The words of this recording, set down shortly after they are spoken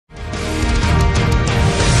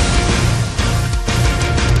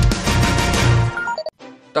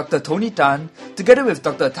Dr. Tony Tan, together with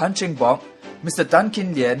Dr. Tan Cheng Bok, Mr. Tan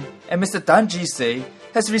Kin Lian, and Mr. Tan Ji Se,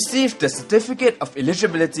 has received the Certificate of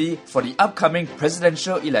Eligibility for the upcoming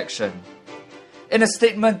presidential election. In a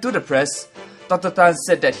statement to the press, Dr. Tan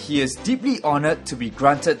said that he is deeply honoured to be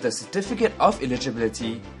granted the Certificate of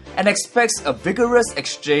Eligibility and expects a vigorous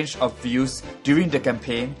exchange of views during the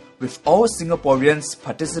campaign with all Singaporeans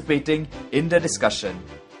participating in the discussion.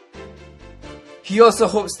 He also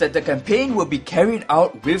hopes that the campaign will be carried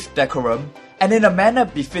out with decorum and in a manner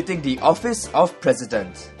befitting the office of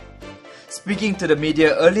President. Speaking to the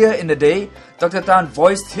media earlier in the day, Dr. Tan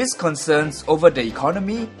voiced his concerns over the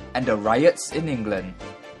economy and the riots in England.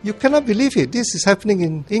 You cannot believe it. This is happening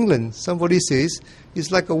in England. Somebody says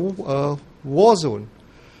it's like a war zone.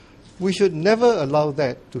 We should never allow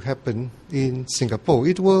that to happen in Singapore.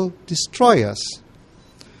 It will destroy us.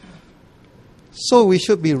 So we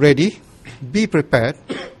should be ready, be prepared,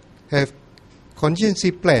 have contingency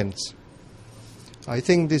plans. I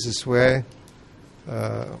think this is where,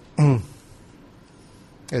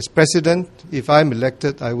 as president, if I'm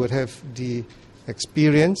elected, I would have the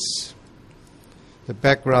experience, the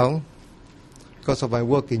background, because of my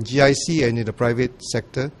work in GIC and in the private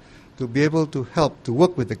sector, to be able to help to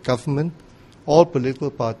work with the government, all political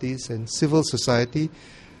parties and civil society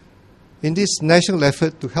in this national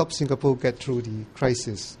effort to help Singapore get through the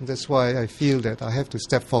crisis. That's why I feel that I have to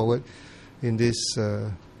step forward in this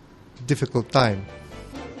difficult time.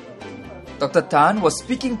 Dr. Tan was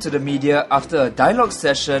speaking to the media after a dialogue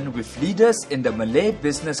session with leaders in the Malay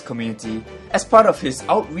business community as part of his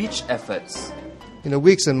outreach efforts. In the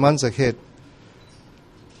weeks and months ahead,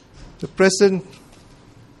 the President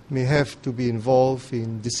may have to be involved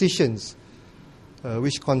in decisions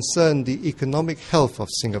which concern the economic health of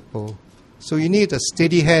Singapore. So you need a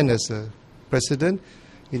steady hand as a President.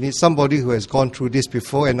 You need somebody who has gone through this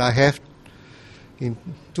before, and I have. In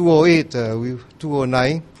 2008,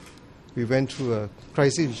 2009, we went through a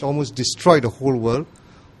crisis which almost destroyed the whole world.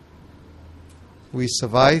 We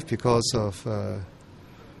survived because of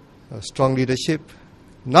strong leadership.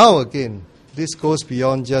 Now again, this goes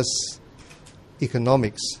beyond just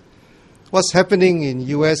economics. What's happening in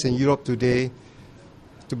US and Europe today,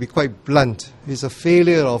 to be quite blunt, is a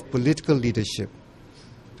failure of political leadership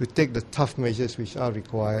to take the tough measures which are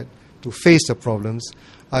required to face the problems.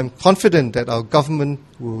 I'm confident that our government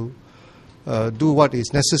will do what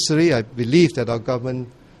is necessary. I believe that our government,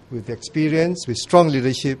 with experience, with strong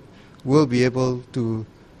leadership, will be able to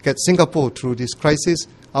get Singapore through this crisis.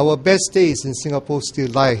 Our best days in Singapore still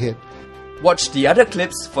lie ahead. Watch the other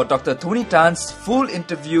clips for Dr. Tony Tan's full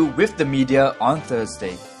interview with the media on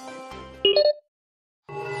Thursday.